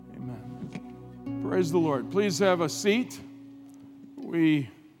Praise the Lord. Please have a seat. We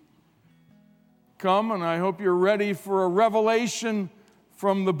come, and I hope you're ready for a revelation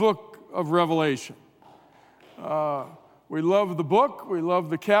from the book of Revelation. We love the book. We love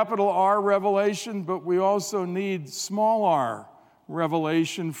the capital R revelation, but we also need small r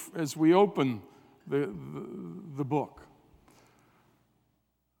revelation as we open the book.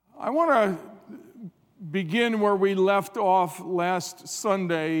 I want to begin where we left off last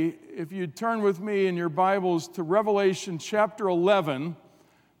Sunday. If you'd turn with me in your Bibles to Revelation chapter 11,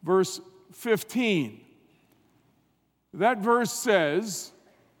 verse 15. That verse says,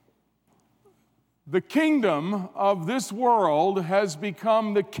 "The kingdom of this world has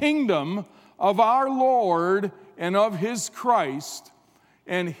become the kingdom of our Lord and of his Christ,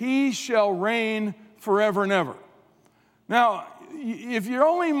 and he shall reign forever and ever." Now, if you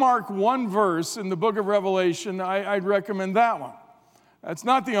only mark one verse in the book of Revelation, I'd recommend that one. That's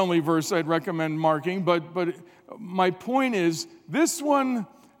not the only verse I'd recommend marking, but my point is, this one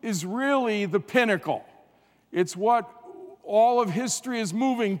is really the pinnacle. It's what all of history is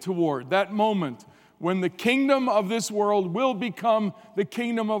moving toward, that moment when the kingdom of this world will become the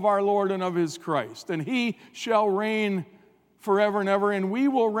kingdom of our Lord and of his Christ. And he shall reign forever and ever, and we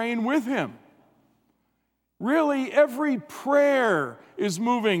will reign with him. Really, every prayer is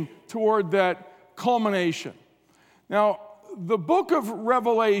moving toward that culmination. Now, the book of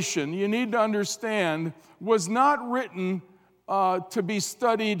Revelation, you need to understand, was not written to be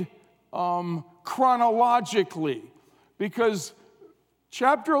studied chronologically, because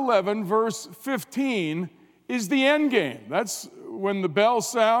chapter 11, verse 15, is the end game. That's when the bell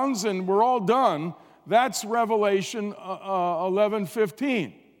sounds and we're all done. That's Revelation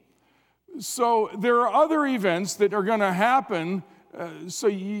 11:15. So there are other events that are going to happen, so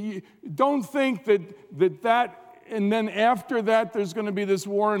you don't think that and then after that there's going to be this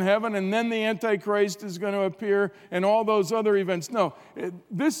war in heaven, and then the Antichrist is going to appear, and all those other events. No,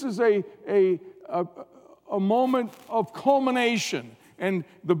 this is a moment of culmination, and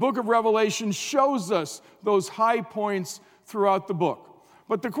the book of Revelation shows us those high points throughout the book.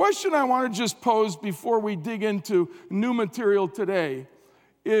 But the question I want to just pose before we dig into new material today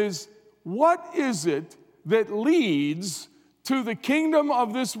is, what is it that leads to the kingdom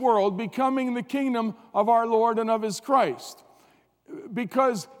of this world becoming the kingdom of our Lord and of his Christ?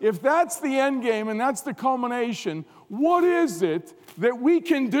 Because if that's the end game and that's the culmination, what is it that we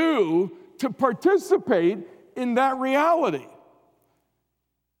can do to participate in that reality?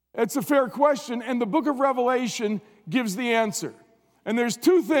 It's a fair question, and the book of Revelation gives the answer. And there's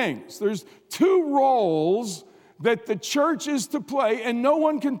two things. There's two roles that the church is to play, and no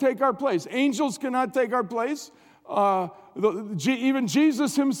one can take our place. Angels cannot take our place. Even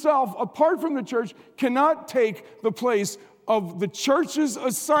Jesus himself, apart from the church, cannot take the place of the church's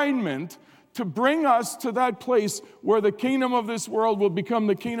assignment to bring us to that place where the kingdom of this world will become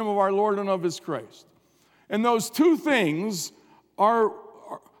the kingdom of our Lord and of his Christ. And those two things are,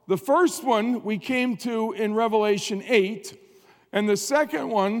 the first one we came to in Revelation 8, and the second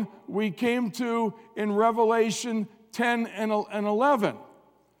one we came to in Revelation 10 and 11.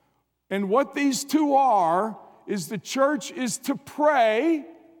 And what these two are is the church is to pray,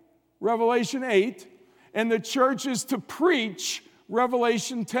 Revelation 8, and the church is to preach,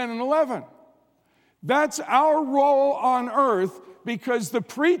 Revelation 10 and 11. That's our role on earth, because the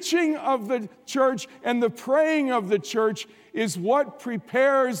preaching of the church and the praying of the church is what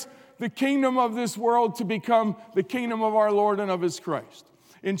prepares the kingdom of this world to become the kingdom of our Lord and of his Christ.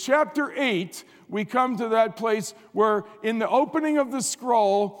 In chapter 8, we come to that place where in the opening of the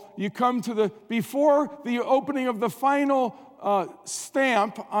scroll, you come to before the opening of the final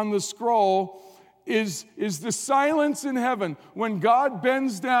stamp on the scroll is the silence in heaven, when God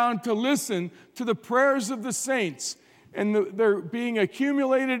bends down to listen to the prayers of the saints. And they're being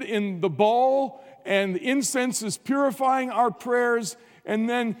accumulated in the bowl, and the incense is purifying our prayers. And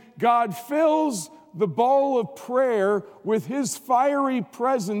then God fills the bowl of prayer with his fiery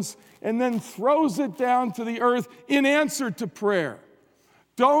presence and then throws it down to the earth in answer to prayer.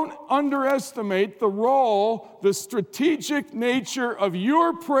 Don't underestimate the role, the strategic nature of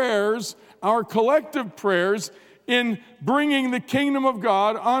your prayers, our collective prayers, in bringing the kingdom of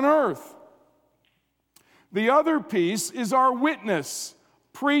God on earth. The other piece is our witness,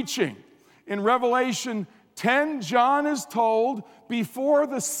 preaching. In Revelation 10, John is told, before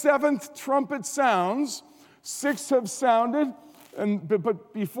the seventh trumpet sounds, 6 have sounded,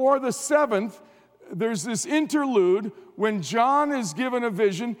 but before the seventh, there's this interlude when John is given a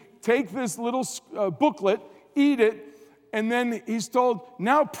vision. Take this little booklet, eat it, and then he's told,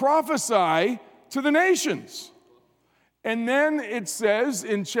 now prophesy to the nations. And then it says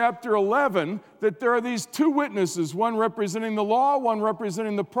in chapter 11 that there are these two witnesses, one representing the law, one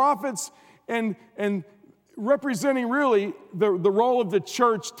representing the prophets, and representing really the role of the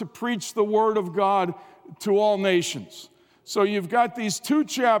church to preach the word of God to all nations. So you've got these two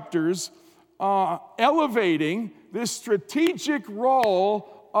chapters elevating this strategic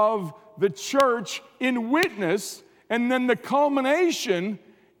role of the church in witness, and then the culmination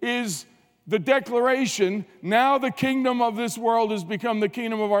is the declaration, now the kingdom of this world has become the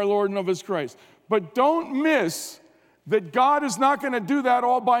kingdom of our Lord and of his Christ. But don't miss that God is not going to do that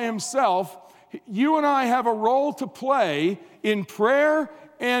all by himself. You and I have a role to play in prayer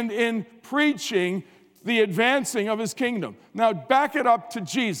and in preaching the advancing of his kingdom. Now back it up to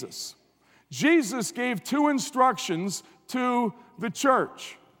Jesus. Jesus gave two instructions to the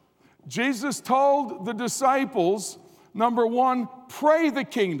church. Jesus told the disciples, number one, pray the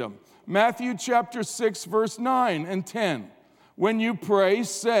kingdom. Matthew chapter 6, verse 9 and 10. When you pray,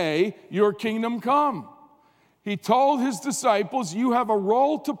 say, your kingdom come. He told his disciples, you have a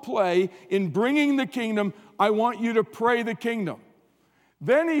role to play in bringing the kingdom. I want you to pray the kingdom.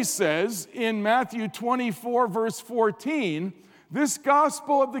 Then he says in Matthew 24, verse 14, this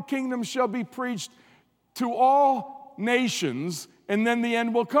gospel of the kingdom shall be preached to all nations, and then the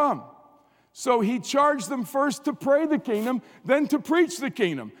end will come. So he charged them first to pray the kingdom, then to preach the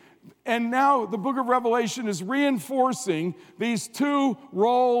kingdom. And now the book of Revelation is reinforcing these two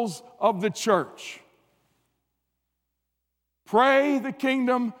roles of the church. Pray the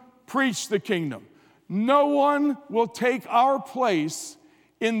kingdom, preach the kingdom. No one will take our place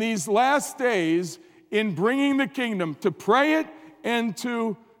in these last days in bringing the kingdom, to pray it and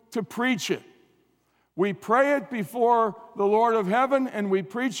to preach it. We pray it before the Lord of heaven, and we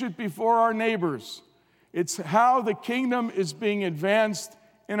preach it before our neighbors. It's how the kingdom is being advanced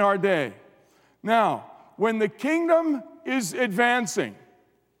in our day. Now, when the kingdom is advancing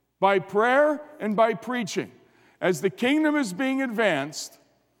by prayer and by preaching, as the kingdom is being advanced,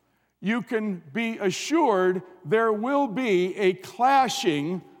 you can be assured there will be a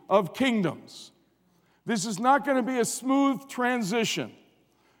clashing of kingdoms. This is not going to be a smooth transition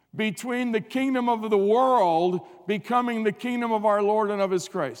between the kingdom of the world becoming the kingdom of our Lord and of his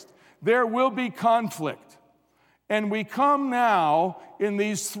Christ. There will be conflict. And we come now in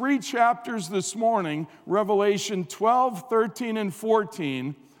these three chapters this morning, Revelation 12, 13, and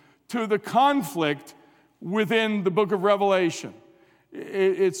 14, to the conflict within the book of Revelation.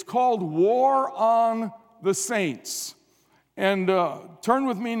 It's called War on the Saints. And turn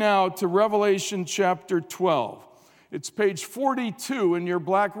with me now to Revelation chapter 12. It's page 42 in your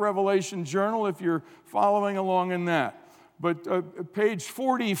black Revelation journal if you're following along in that. But page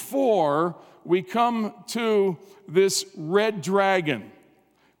 44, we come to this red dragon.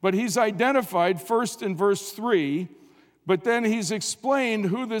 But he's identified first in verse 3, but then he's explained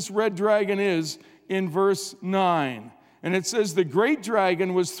who this red dragon is in verse 9. And it says, the great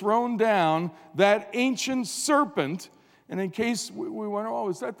dragon was thrown down, that ancient serpent. And in case we wonder, oh,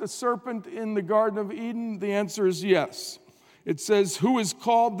 is that the serpent in the Garden of Eden? The answer is yes. It says, who is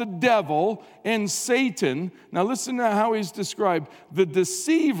called the devil and Satan. Now listen to how he's described. The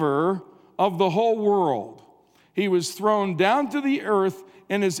deceiver of the whole world. He was thrown down to the earth,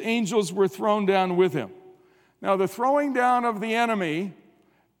 and his angels were thrown down with him. Now the throwing down of the enemy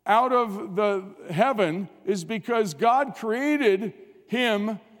out of the heaven is because God created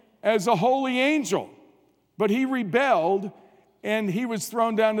him as a holy angel. But he rebelled, and he was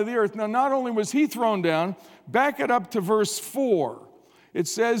thrown down to the earth. Now, not only was he thrown down, back it up to verse 4. It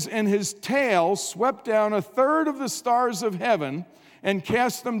says, and his tail swept down a third of the stars of heaven and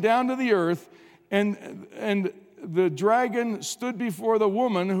cast them down to the earth. And the dragon stood before the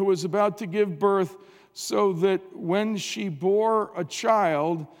woman who was about to give birth, so that when she bore a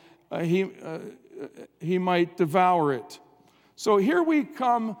child, he might devour it. So here we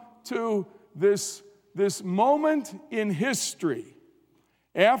come to this moment in history.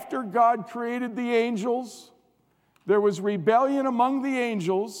 After God created the angels, there was rebellion among the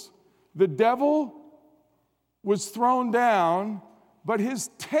angels. The devil was thrown down, but his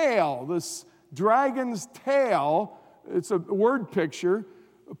tail, this dragon's tail, it's a word picture,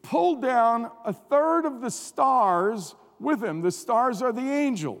 pulled down a third of the stars with him. The stars are the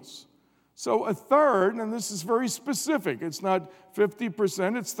angels. So a third, and this is very specific, it's not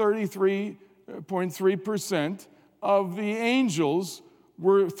 50%, it's 33.3% of the angels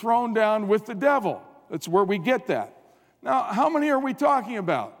were thrown down with the devil. That's where we get that. Now, how many are we talking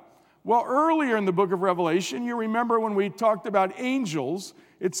about? Well, earlier in the book of Revelation, you remember when we talked about angels,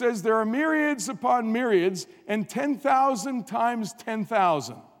 it says there are myriads upon myriads and 10,000 times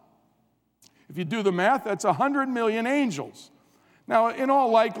 10,000. If you do the math, that's 100 million angels. Now, in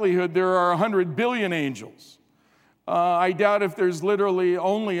all likelihood, there are 100 billion angels. I doubt if there's literally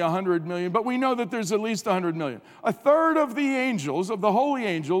only 100 million, but we know that there's at least 100 million. A third of the angels, of the holy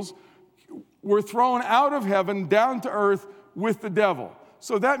angels, were thrown out of heaven down to earth with the devil.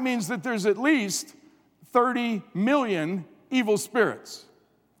 So that means that there's at least 30 million evil spirits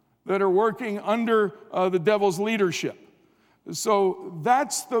that are working under the devil's leadership. So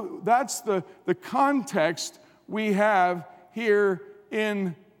that's the context we have here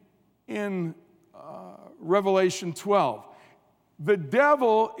in Revelation 12. The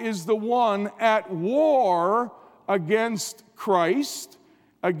devil is the one at war against Christ,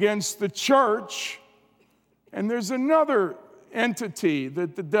 against the church, and there's another entity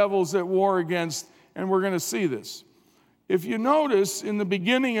that the devil's at war against, and we're going to see this. If you notice, in the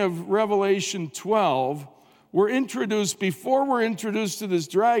beginning of Revelation 12, before we're introduced to this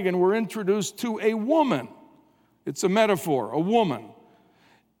dragon, we're introduced to a woman. It's a metaphor, a woman.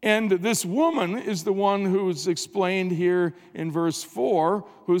 And this woman is the one who's explained here in verse 4,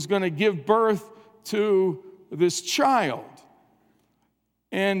 who's going to give birth to this child.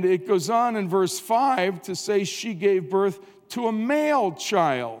 And it goes on in verse 5 to say she gave birth to a male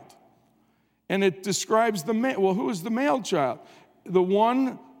child. And it describes the male. Well, who is the male child? The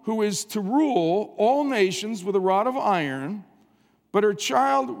one who is to rule all nations with a rod of iron, but her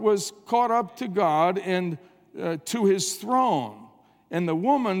child was caught up to God and to his throne. And the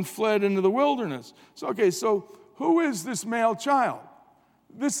woman fled into the wilderness. So who is this male child?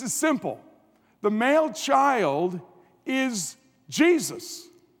 This is simple. The male child is Jesus.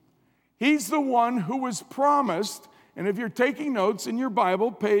 He's the one who was promised, and if you're taking notes in your Bible,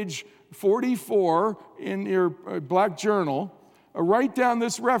 page 44 in your black journal, write down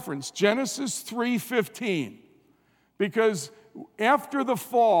this reference, Genesis 3:15. Because after the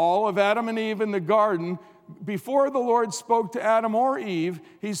fall of Adam and Eve in the garden, before the Lord spoke to Adam or Eve,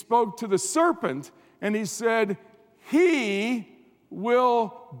 he spoke to the serpent, and he said, he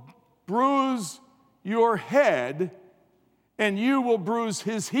will bruise your head, and you will bruise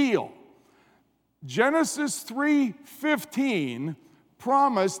his heel. Genesis 3:15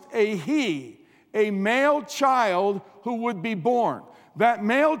 promised a male child who would be born. That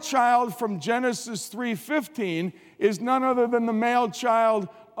male child from Genesis 3:15 is none other than the male child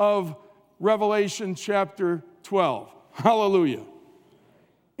of Revelation chapter 12. Hallelujah.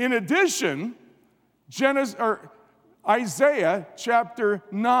 In addition, Isaiah chapter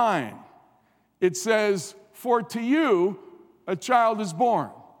 9, it says, for to you a child is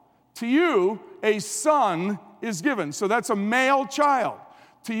born. To you a son is given. So that's a male child.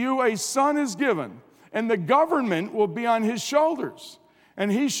 To you a son is given, and the government will be on his shoulders. And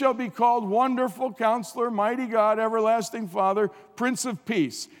he shall be called Wonderful Counselor, Mighty God, Everlasting Father, Prince of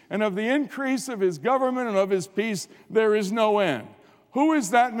Peace. And of the increase of his government and of his peace there is no end. Who is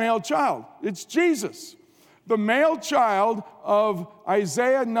that male child? It's Jesus. The male child of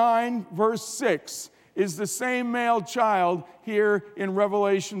Isaiah 9, verse 6, is the same male child here in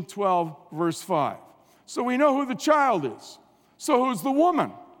Revelation 12, verse 5. So we know who the child is. So who's the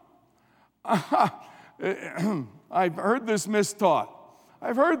woman? I've heard this mistaught.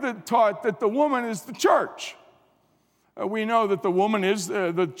 I've heard it taught that the woman is the church. We know that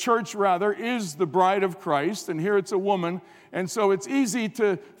the church is the bride of Christ, and here it's a woman. And so it's easy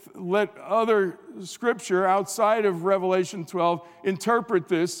to let other scripture outside of Revelation 12 interpret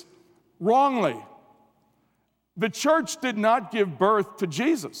this wrongly. The church did not give birth to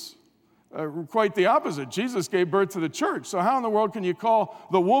Jesus. Quite the opposite. Jesus gave birth to the church. So how in the world can you call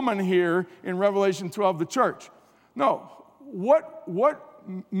the woman here in Revelation 12 the church? No. What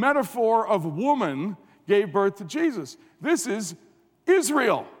metaphor of woman gave birth to Jesus? This is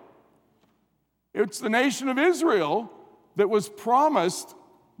Israel. It's the nation of Israel that was promised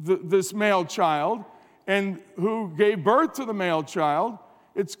this male child, and who gave birth to the male child.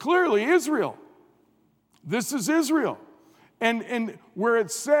 It's clearly Israel. This is Israel. And where it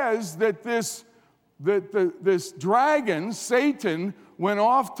says that this dragon, Satan, went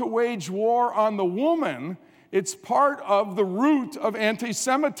off to wage war on the woman, it's part of the root of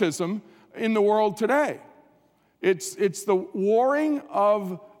anti-Semitism in the world today. It's the warring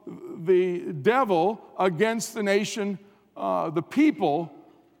of the devil against the nation, the people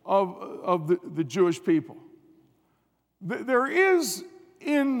of the Jewish people. There is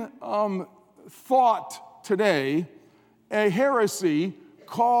in thought today a heresy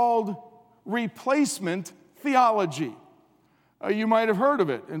called replacement theology. You might have heard of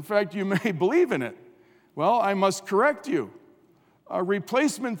it. In fact, you may believe in it. Well, I must correct you.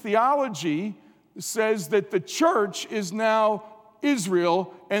 Replacement theology says that the church is now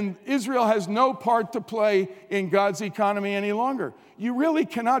Israel, and Israel has no part to play in God's economy any longer. You really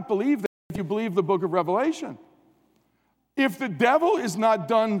cannot believe that if you believe the book of Revelation. If the devil is not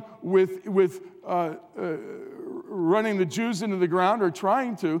done with running the Jews into the ground or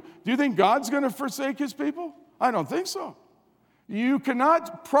trying to, do you think God's going to forsake his people? I don't think so. You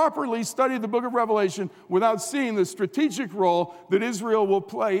cannot properly study the book of Revelation without seeing the strategic role that Israel will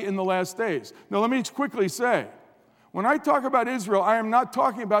play in the last days. Now, let me quickly say, when I talk about Israel, I am not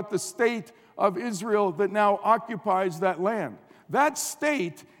talking about the state of Israel that now occupies that land. That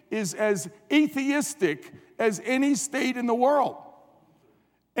state is as atheistic as any state in the world.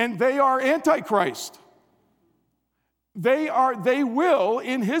 And they are Antichrist. They will,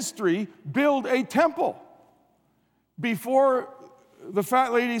 in history, build a temple before the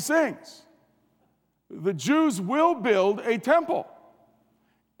fat lady sings. The Jews will build a temple.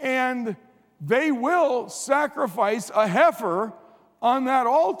 And they will sacrifice a heifer on that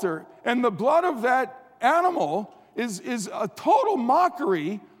altar. And the blood of that animal is a total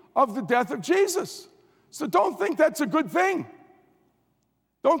mockery of the death of Jesus. So don't think that's a good thing.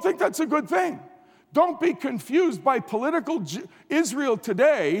 Don't think that's a good thing. Don't be confused by political Israel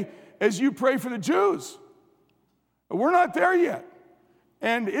today as you pray for the Jews. We're not there yet.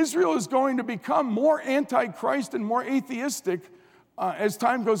 And Israel is going to become more antichrist and more atheistic as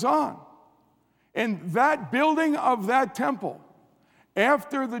time goes on. And that building of that temple,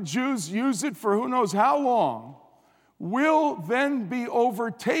 after the Jews use it for who knows how long, will then be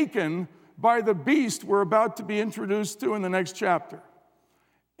overtaken by the beast we're about to be introduced to in the next chapter.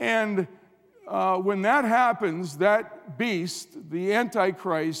 And when that happens, that beast, the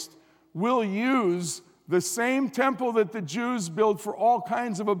Antichrist, will use the same temple that the Jews built for all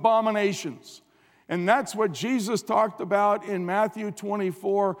kinds of abominations. And that's what Jesus talked about in Matthew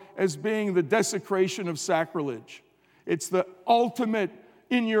 24 as being the desecration of sacrilege. It's the ultimate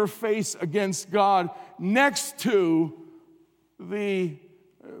in your face against God next to the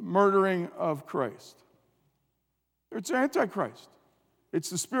murdering of Christ. It's Antichrist. It's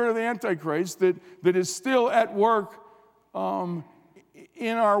the spirit of the Antichrist that is still at work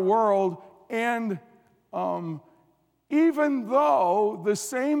in our world. And even though the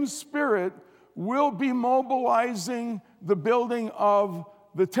same spirit will be mobilizing the building of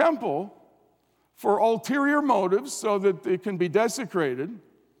the temple for ulterior motives so that it can be desecrated,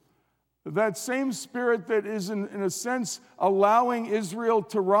 that same spirit that is, in a sense, allowing Israel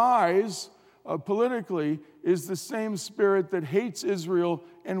to rise politically is the same spirit that hates Israel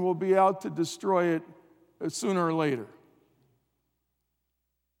and will be out to destroy it sooner or later.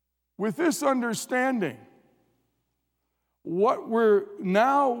 With this understanding, we've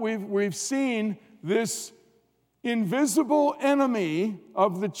seen this invisible enemy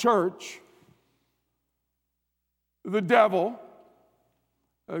of the church, the devil,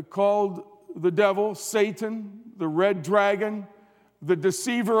 called the devil, Satan, the red dragon, the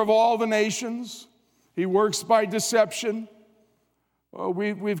deceiver of all the nations. He works by deception.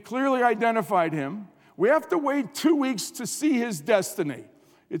 We've clearly identified him. We have to wait 2 weeks to see his destiny.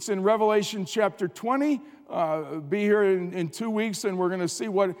 It's in Revelation chapter 20. Be here in 2 weeks, and we're going to see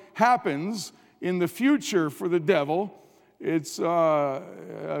what happens in the future for the devil. It's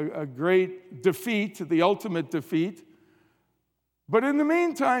a great defeat, the ultimate defeat. But in the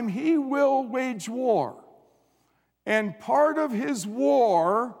meantime, he will wage war. And part of his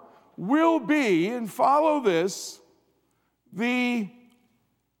war will be, and follow this, the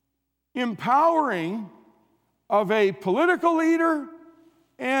empowering of a political leader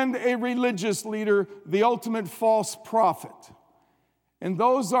and a religious leader, the ultimate false prophet. And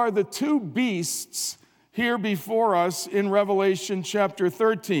those are the two beasts here before us in Revelation chapter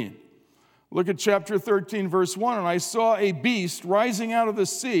 13. Look at chapter 13, verse 1. And I saw a beast rising out of the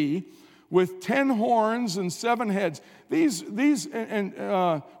sea with 10 horns and 7 heads. These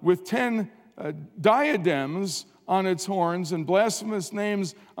with 10 diadems on its horns and blasphemous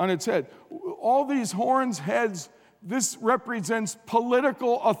names on its head. All these horns, heads, this represents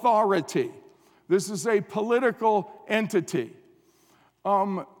political authority. This is a political entity.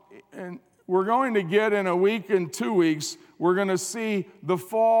 And we're going to get in a week and 2 weeks, we're going to see the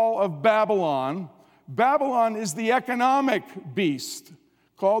fall of Babylon. Babylon is the economic beast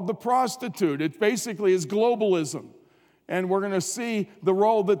called the prostitute. It basically is globalism. And we're going to see the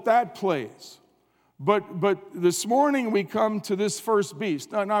role that plays. But this morning we come to this first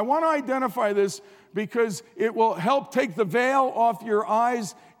beast. Now I want to identify this because it will help take the veil off your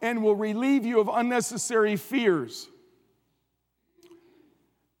eyes and will relieve you of unnecessary fears.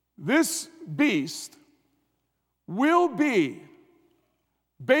 This beast will be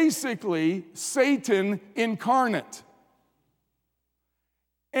basically Satan incarnate.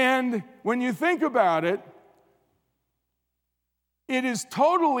 And when you think about it, it is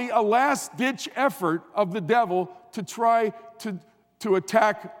totally a last-ditch effort of the devil to try to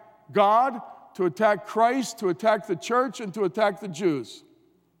attack God, to attack Christ, to attack the church, and to attack the Jews.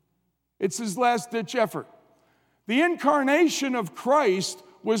 It's his last-ditch effort. The incarnation of Christ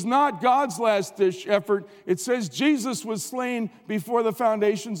was not God's last-ditch effort. It says Jesus was slain before the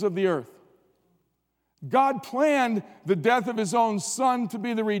foundations of the earth. God planned the death of his own Son to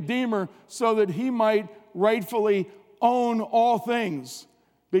be the Redeemer so that he might rightfully own all things,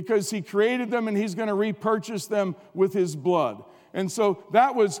 because he created them and he's going to repurchase them with his blood. And so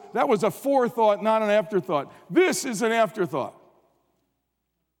that was a forethought, not an afterthought. This is an afterthought.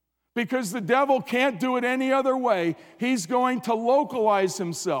 Because the devil can't do it any other way. He's going to localize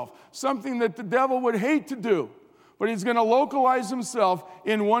himself, something that the devil would hate to do. But he's going to localize himself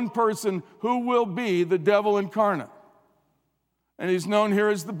in one person who will be the devil incarnate. And he's known here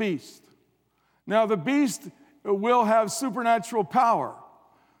as the beast. Now, the beast will have supernatural power,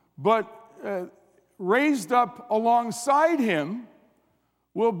 but raised up alongside him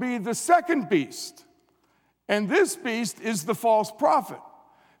will be the second beast. And this beast is the false prophet.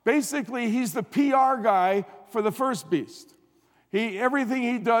 Basically, he's the PR guy for the first beast. Everything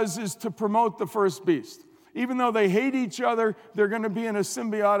he does is to promote the first beast. Even though they hate each other, they're going to be in a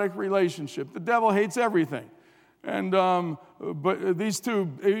symbiotic relationship. The devil hates everything. And but these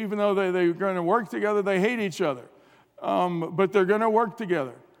two, even though they're going to work together, they hate each other. But they're going to work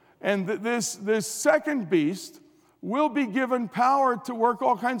together. And this second beast will be given power to work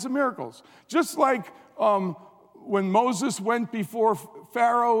all kinds of miracles. Just like when Moses went before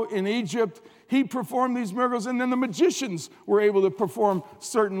Pharaoh in Egypt, he performed these miracles, and then the magicians were able to perform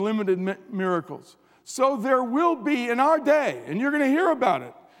certain limited miracles. So there will be in our day, and you're going to hear about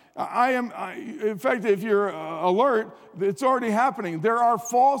it. In fact, if you're alert, it's already happening. There are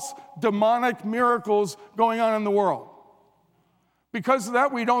false demonic miracles going on in the world. Because of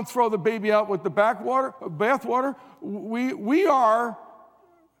that, we don't throw the baby out with the bathwater. We are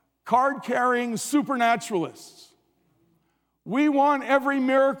card-carrying supernaturalists. We want every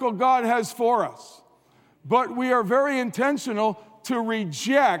miracle God has for us. But we are very intentional to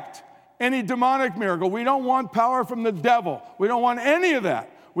reject any demonic miracle. We don't want power from the devil. We don't want any of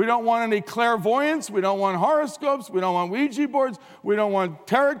that. We don't want any clairvoyance. We don't want horoscopes. We don't want Ouija boards. We don't want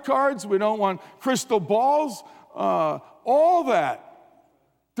tarot cards. We don't want crystal balls. All that.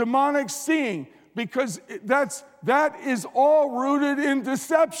 Demonic seeing. Because that is all rooted in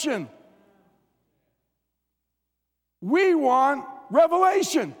deception. We want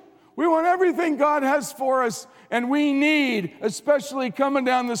revelation. We want everything God has for us, and we need, especially coming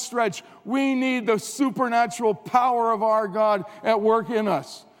down the stretch, we need the supernatural power of our God at work in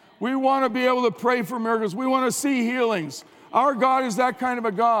us. We want to be able to pray for miracles. We want to see healings. Our God is that kind of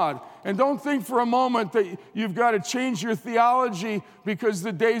a God. And don't think for a moment that you've got to change your theology because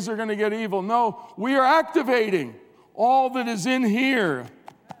the days are going to get evil. No, we are activating all that is in here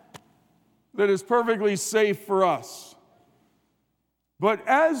that is perfectly safe for us. But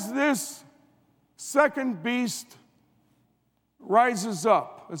as this second beast rises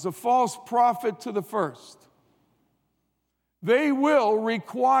up as a false prophet to the first, they will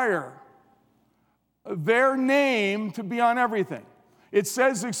require their name to be on everything. It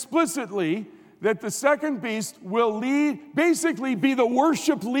says explicitly that the second beast will basically be the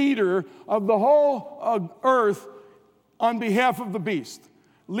worship leader of the whole earth on behalf of the beast,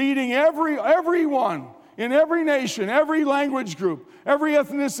 leading everyone in every nation, every language group, every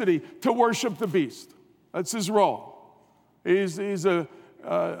ethnicity to worship the beast. That's his role. He's a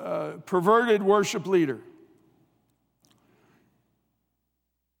perverted worship leader.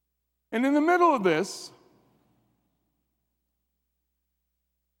 And in the middle of this,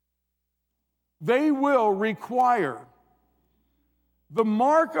 they will require the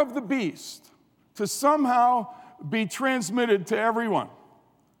mark of the beast to somehow be transmitted to everyone.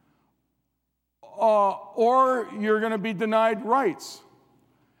 Or you're going to be denied rights.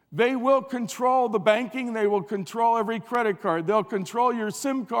 They will control the banking. They will control every credit card. They'll control your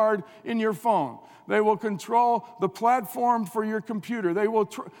SIM card in your phone. They will control the platform for your computer. They will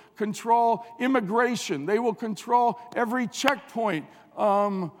control immigration. They will control every checkpoint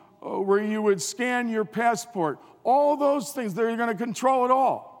where you would scan your passport. All those things, they're going to control it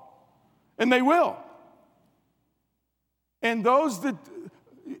all. And they will. And those that,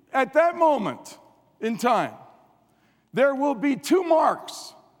 at that moment in time, there will be two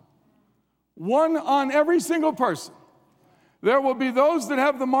marks, one on every single person. There will be those that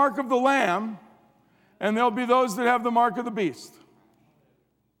have the mark of the Lamb, and there'll be those that have the mark of the beast.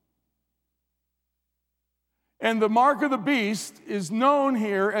 And the mark of the beast is known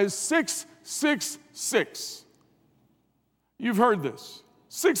here as 666. You've heard this.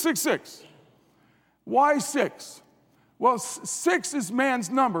 666. Why 6? Well, 6 is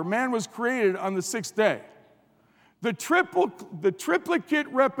man's number. Man was created on the 6th day. The triplicate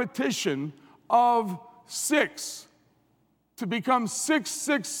repetition of 6 to become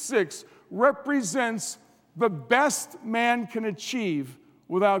 666 represents the best man can achieve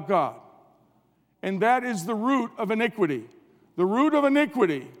without God. And that is the root of iniquity. The root of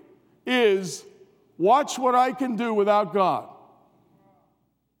iniquity is, watch what I can do without God.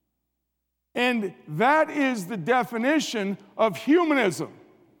 And that is the definition of humanism,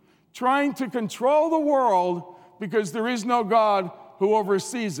 trying to control the world because there is no God who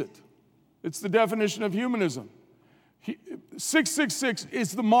oversees it. It's the definition of humanism. 666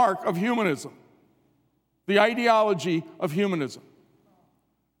 is the mark of humanism, the ideology of humanism.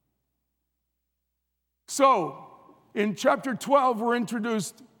 So, in chapter 12, we're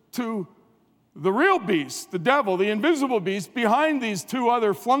introduced to the real beast, the devil, the invisible beast, behind these two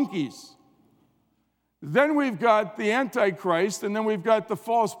other flunkies. Then we've got the Antichrist, and then we've got the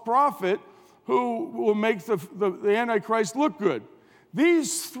false prophet who will make the Antichrist look good.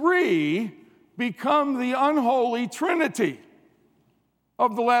 These three become the unholy trinity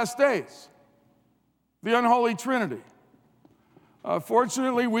of the last days. The unholy trinity.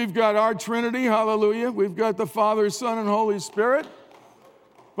 Fortunately, we've got our Trinity, hallelujah. We've got the Father, Son, and Holy Spirit.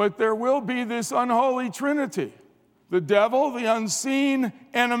 But there will be this unholy trinity. The devil, the unseen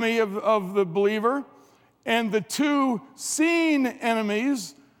enemy of the believer, and the two seen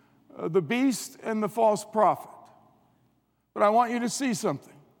enemies, the beast and the false prophet. But I want you to see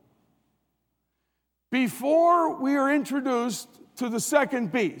something. Before we are introduced to the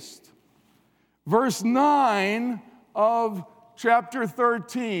second beast, verse 9 of chapter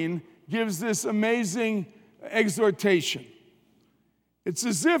 13 gives this amazing exhortation. It's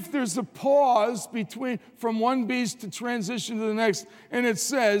as if there's a pause from one beast to transition to the next, and it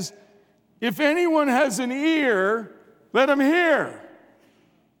says, if anyone has an ear, let him hear.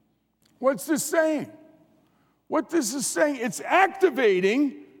 What's this saying? What this is saying, it's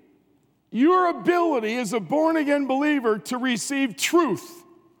activating your ability as a born-again believer to receive truth,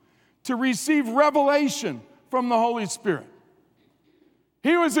 to receive revelation from the Holy Spirit.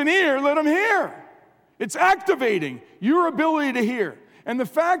 He who has an ear, let him hear. It's activating your ability to hear. And the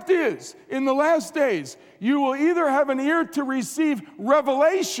fact is, in the last days, you will either have an ear to receive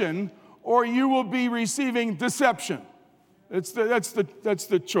revelation or you will be receiving deception. That's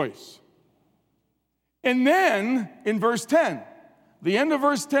the choice. And then, in verse 10, the end of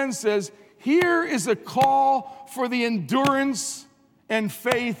verse 10 says, here is a call for the endurance and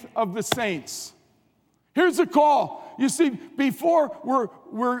faith of the saints. Here's a call. You see, before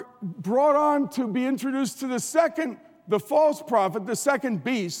we're brought on to be introduced to the false prophet, the second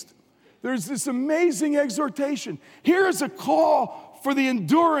beast, there's this amazing exhortation. Here's a call for the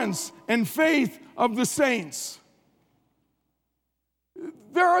endurance and faith of the saints.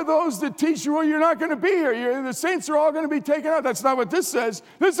 There are those that teach you, well, you're not going to be here. The saints are all going to be taken out. That's not what this says.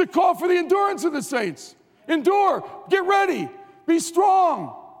 This is a call for the endurance of the saints. Endure. Get ready. Be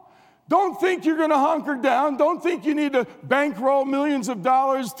strong. Don't think you're going to hunker down. Don't think you need to bankroll millions of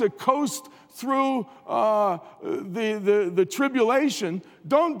dollars to coast through the tribulation.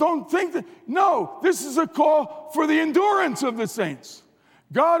 Don't think that. No, this is a call for the endurance of the saints.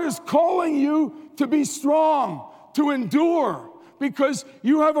 God is calling you to be strong, to endure, because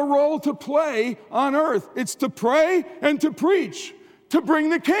you have a role to play on earth. It's to pray and to preach, to bring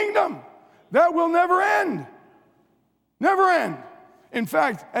the kingdom. That will never end. Never end. In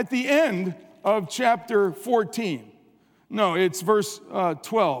fact, at the end of chapter 14, no, it's verse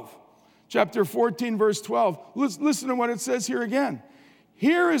 12. Chapter 14, verse 12. Listen to what it says here again.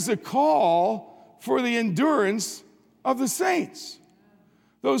 Here is a call for the endurance of the saints,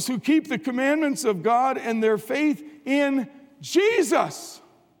 those who keep the commandments of God and their faith in Jesus.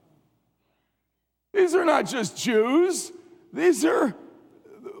 These are not just Jews. These are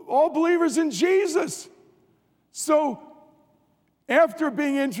all believers in Jesus. So, after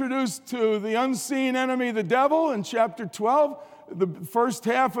being introduced to the unseen enemy, the devil, in chapter 12, the first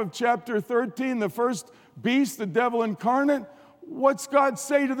half of chapter 13, the first beast, the devil incarnate, what's God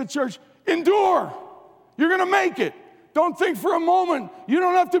say to the church? Endure. You're going to make it. Don't think for a moment. You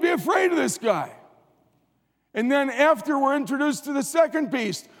don't have to be afraid of this guy. And then after we're introduced to the second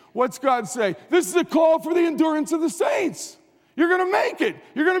beast, what's God say? This is a call for the endurance of the saints. You're going to make it.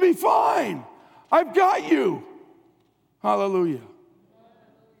 You're going to be fine. I've got you. Hallelujah.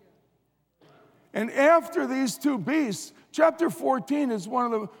 And after these two beasts, Chapter 14 is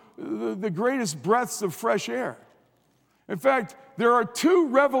one of the greatest breaths of fresh air. In fact, there are 2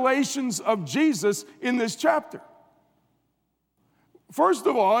 revelations of Jesus in this chapter. First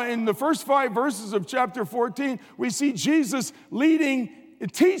of all, in the first 5 verses of chapter 14, we see Jesus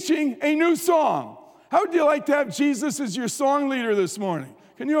teaching a new song. How would you like to have Jesus as your song leader this morning?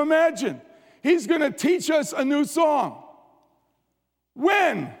 Can you imagine? He's going to teach us a new song.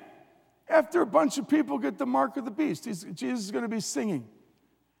 When? After a bunch of people get the mark of the beast. Jesus is going to be singing.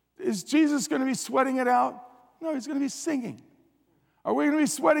 Is Jesus going to be sweating it out? No, he's going to be singing. Are we going to be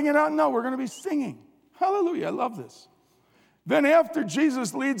sweating it out? No, we're going to be singing. Hallelujah, I love this. Then after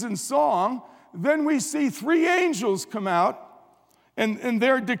Jesus leads in song, then we see 3 angels come out, and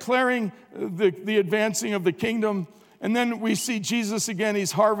they're declaring the advancing of the kingdom. And then we see Jesus again,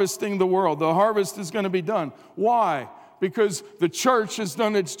 he's harvesting the world. The harvest is going to be done. Why? Because the church has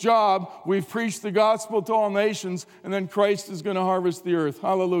done its job. We've preached the gospel to all nations, and then Christ is going to harvest the earth.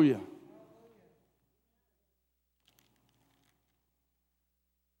 Hallelujah.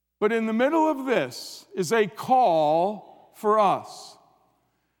 But in the middle of this is a call for us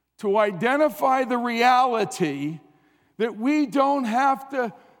to identify the reality that we don't have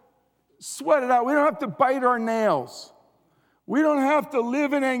to sweat it out. We don't have to bite our nails. We don't have to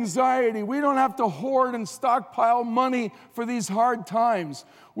live in anxiety. We don't have to hoard and stockpile money for these hard times.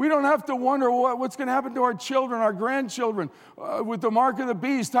 We don't have to wonder what's going to happen to our children, our grandchildren, with the mark of the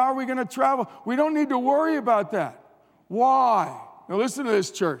beast. How are we going to travel? We don't need to worry about that. Why? Now listen to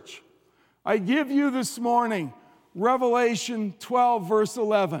this, church. I give you this morning Revelation 12, verse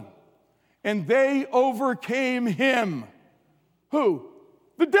 11. And they overcame him. Who?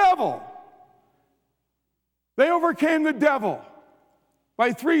 The devil. They overcame the devil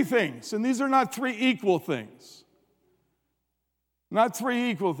by 3 things. And these are not 3 equal things. Not 3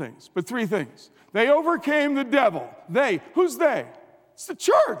 equal things, but 3 things. They overcame the devil. They. Who's they? It's the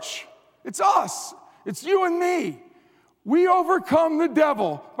church. It's us. It's you and me. We overcome the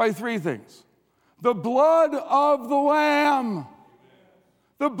devil by 3 things. The blood of the Lamb.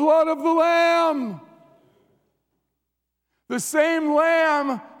 The blood of the Lamb. The same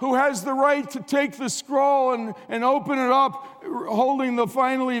Lamb who has the right to take the scroll and open it up, holding the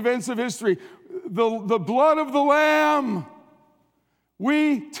final events of history. The blood of the Lamb.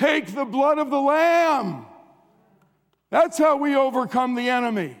 We take the blood of the Lamb. That's how we overcome the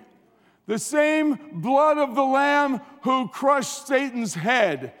enemy. The same blood of the Lamb who crushed Satan's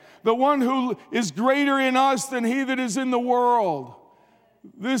head. The one who is greater in us than he that is in the world.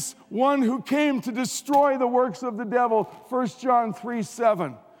 This one who came to destroy the works of the devil, 1 John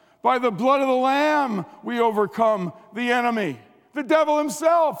 3:7. By the blood of the Lamb, we overcome the enemy. The devil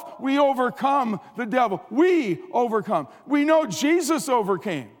himself, we overcome the devil. We overcome. We know Jesus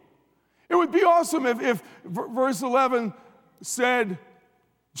overcame. It would be awesome if verse 11 said,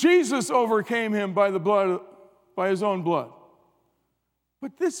 Jesus overcame him by his own blood.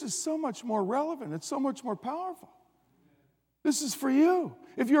 But this is so much more relevant. It's so much more powerful. This is for you.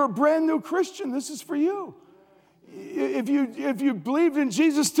 If you're a brand new Christian, this is for you. If you believed in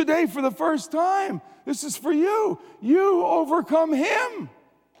Jesus today for the first time, this is for you. You overcome him.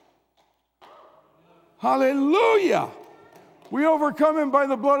 Hallelujah. We overcome him by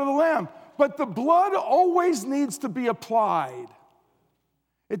the blood of the Lamb. But the blood always needs to be applied.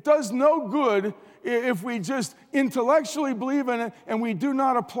 It does no good if we just intellectually believe in it and we do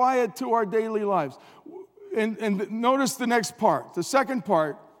not apply it to our daily lives. And notice the next part, the second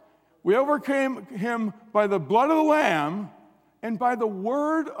part. We overcame him by the blood of the Lamb and by the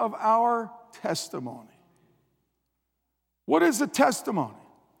word of our testimony. What is a testimony?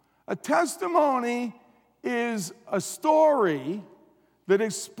 A testimony is a story that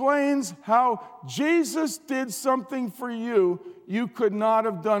explains how Jesus did something for you you could not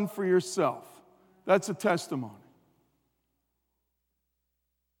have done for yourself. That's a testimony.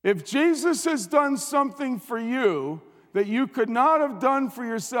 If Jesus has done something for you that you could not have done for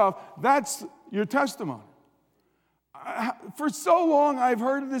yourself, that's your testimony. For so long, I've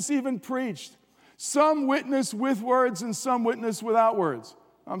heard this even preached. Some witness with words and some witness without words.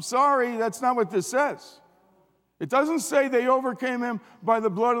 I'm sorry, that's not what this says. It doesn't say they overcame him by the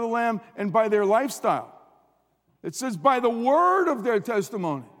blood of the Lamb and by their lifestyle. It says by the word of their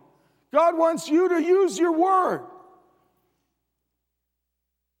testimony. God wants you to use your word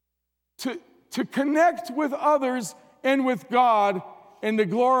to connect with others and with God and to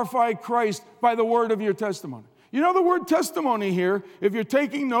glorify Christ by the word of your testimony. You know the word testimony here, if you're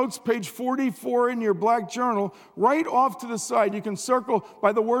taking notes, page 44 in your black journal, right off to the side, you can circle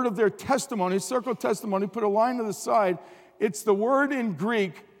by the word of their testimony, circle testimony, put a line to the side. It's the word in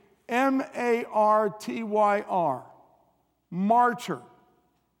Greek, M-A-R-T-Y-R. martyr.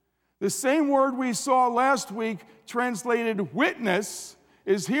 The same word we saw last week, translated witness,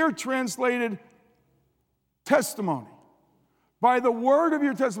 is here translated testimony. By the word of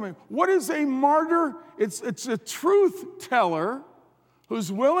your testimony. What is a martyr? It's a truth teller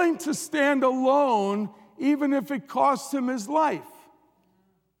who's willing to stand alone even if it costs him his life.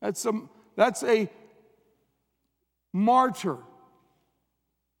 That's a martyr.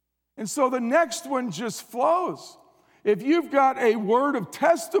 And so the next one just flows. If you've got a word of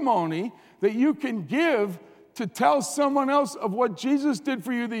testimony that you can give to tell someone else of what Jesus did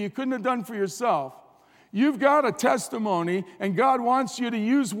for you that you couldn't have done for yourself, you've got a testimony, and God wants you to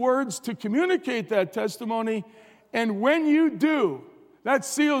use words to communicate that testimony. And when you do, that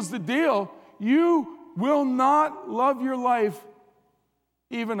seals the deal. You will not love your life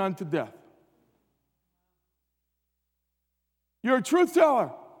even unto death. You're a truth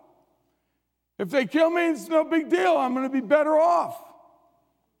teller. If they kill me, it's no big deal. I'm going to be better off.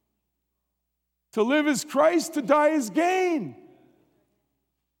 To live is Christ, to die is gain.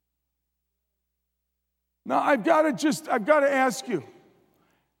 Now, I've got to ask you,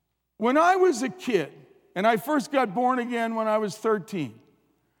 when I was a kid, and I first got born again when I was 13,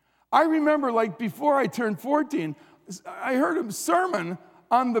 I remember, like, before I turned 14, I heard a sermon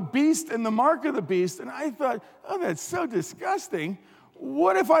on the beast and the mark of the beast, and I thought, oh, that's so disgusting.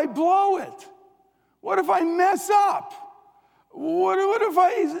 What if I blow it? What if I mess up? What if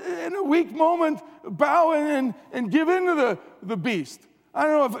I, in a weak moment, bow and give in to the beast? I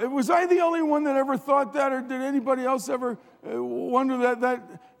don't know, was I the only one that ever thought that, or did anybody else ever wonder that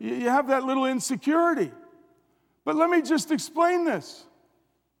you have that little insecurity? But let me just explain this.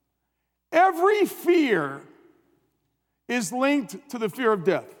 Every fear is linked to the fear of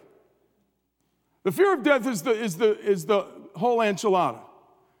death. The fear of death is the whole enchilada.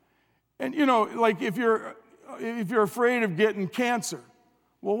 And you know, like if you're afraid of getting cancer,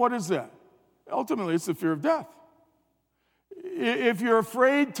 well, what is that? Ultimately, it's the fear of death. If you're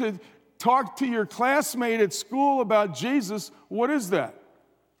afraid to talk to your classmate at school about Jesus, what is that?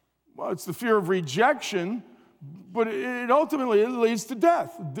 Well, it's the fear of rejection, but it ultimately leads to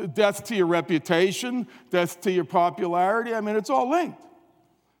death. Death to your reputation, death to your popularity. I mean, it's all linked.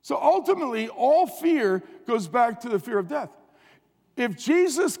 So ultimately, all fear goes back to the fear of death. If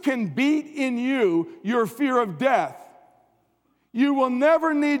Jesus can beat in you your fear of death, you will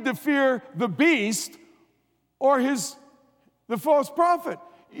never need to fear the beast or the false prophet.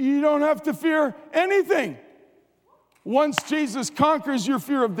 You don't have to fear anything once Jesus conquers your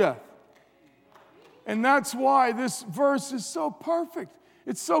fear of death. And that's why this verse is so perfect.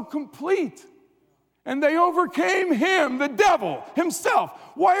 It's so complete. And they overcame him, the devil himself.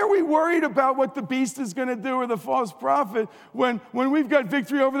 Why are we worried about what the beast is going to do or the false prophet when we've got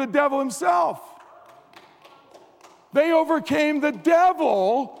victory over the devil himself? They overcame the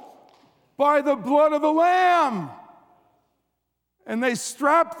devil by the blood of the Lamb. And they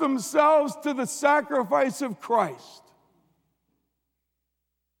strapped themselves to the sacrifice of Christ.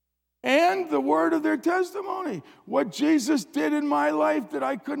 And the word of their testimony. What Jesus did in my life that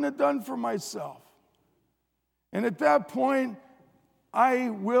I couldn't have done for myself. And at that point, I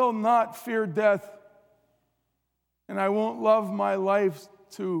will not fear death. And I won't love my life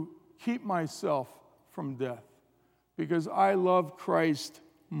to keep myself from death. Because I love Christ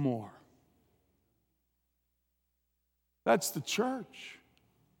more. That's the church.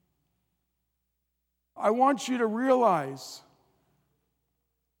 I want you to realize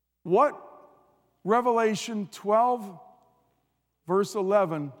what Revelation 12, verse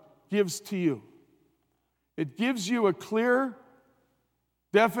 11 gives to you. It gives you a clear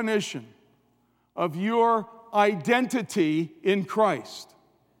definition of your identity in Christ.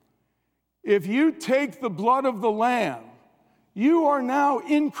 If you take the blood of the Lamb, you are now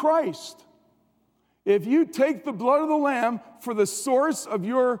in Christ. If you take the blood of the Lamb for the source of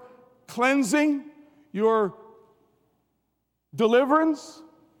your cleansing, your deliverance,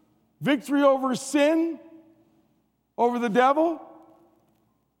 victory over sin, over the devil,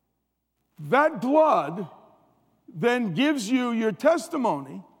 that blood then gives you your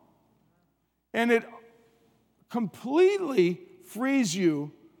testimony, and it completely frees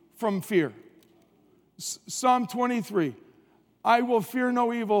you from fear. Psalm 23, I will fear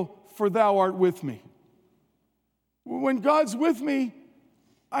no evil, for thou art with me. When God's with me,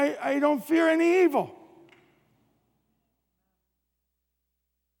 I don't fear any evil.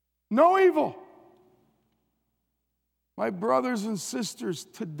 No evil. My brothers and sisters,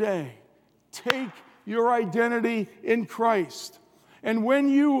 today, take your identity in Christ. And when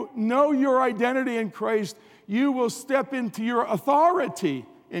you know your identity in Christ, you will step into your authority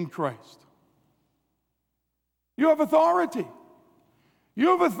in Christ. You have authority.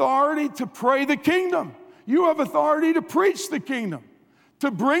 You have authority to pray the kingdom. You have authority to preach the kingdom,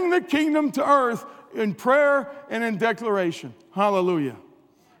 to bring the kingdom to earth in prayer and in declaration. Hallelujah.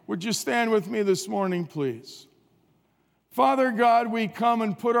 Would you stand with me this morning, please? Father God, we come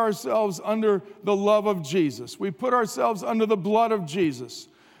and put ourselves under the love of Jesus. We put ourselves under the blood of Jesus.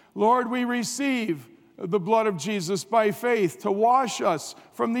 Lord, we receive the blood of Jesus by faith to wash us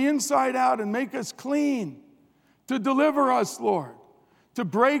from the inside out and make us clean, to deliver us, Lord, to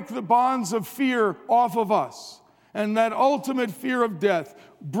break the bonds of fear off of us, and that ultimate fear of death,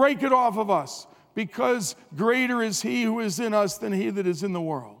 break it off of us, because greater is He who is in us than he that is in the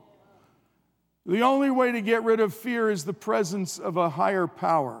world. The only way to get rid of fear is the presence of a higher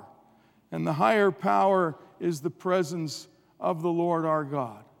power, and the higher power is the presence of the Lord our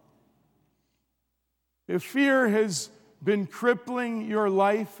God. If fear has been crippling your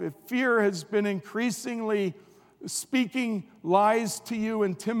life, if fear has been increasingly speaking lies to you,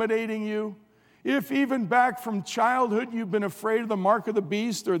 intimidating you, if even back from childhood you've been afraid of the mark of the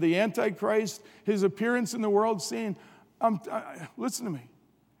beast or the Antichrist, his appearance in the world scene, listen to me.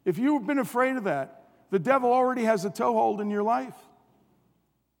 If you've been afraid of that, the devil already has a toehold in your life.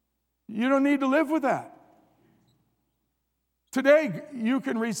 You don't need to live with that. Today, you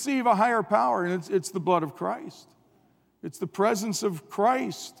can receive a higher power, and it's the blood of Christ. It's the presence of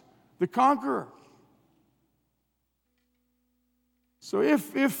Christ, the conqueror. So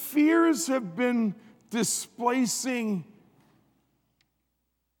if fears have been displacing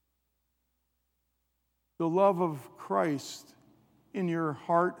the love of Christ in your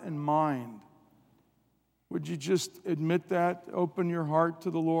heart and mind, would you just admit that? Open your heart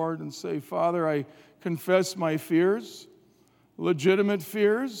to the Lord and say, Father, I confess my fears, legitimate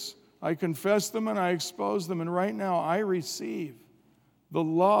fears. I confess them and I expose them. And right now I receive the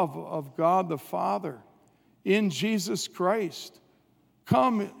love of God the Father in Jesus Christ.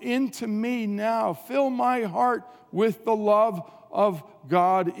 Come into me now. Fill my heart with the love of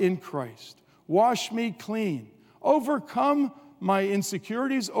God in Christ. Wash me clean. Overcome my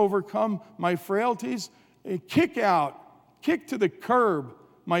insecurities. Overcome my frailties. And kick to the curb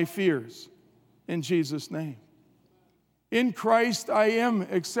my fears in Jesus' name. In Christ I am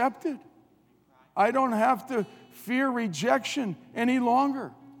accepted. I don't have to fear rejection any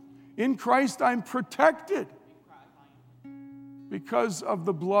longer. In Christ I'm protected because of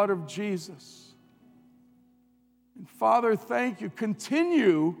the blood of Jesus. And Father, thank you.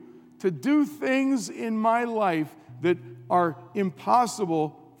 Continue to do things in my life that are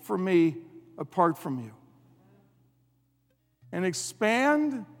impossible for me apart from you. And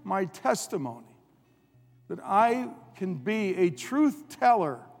expand my testimony that I can be a truth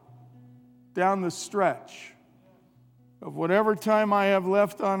teller down the stretch of whatever time I have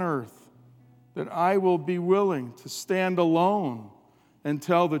left on earth, that I will be willing to stand alone and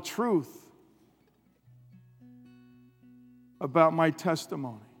tell the truth about my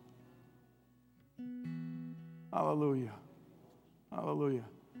testimony. Hallelujah. Hallelujah.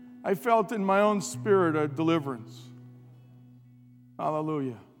 I felt in my own spirit a deliverance.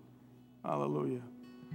 Hallelujah. Hallelujah.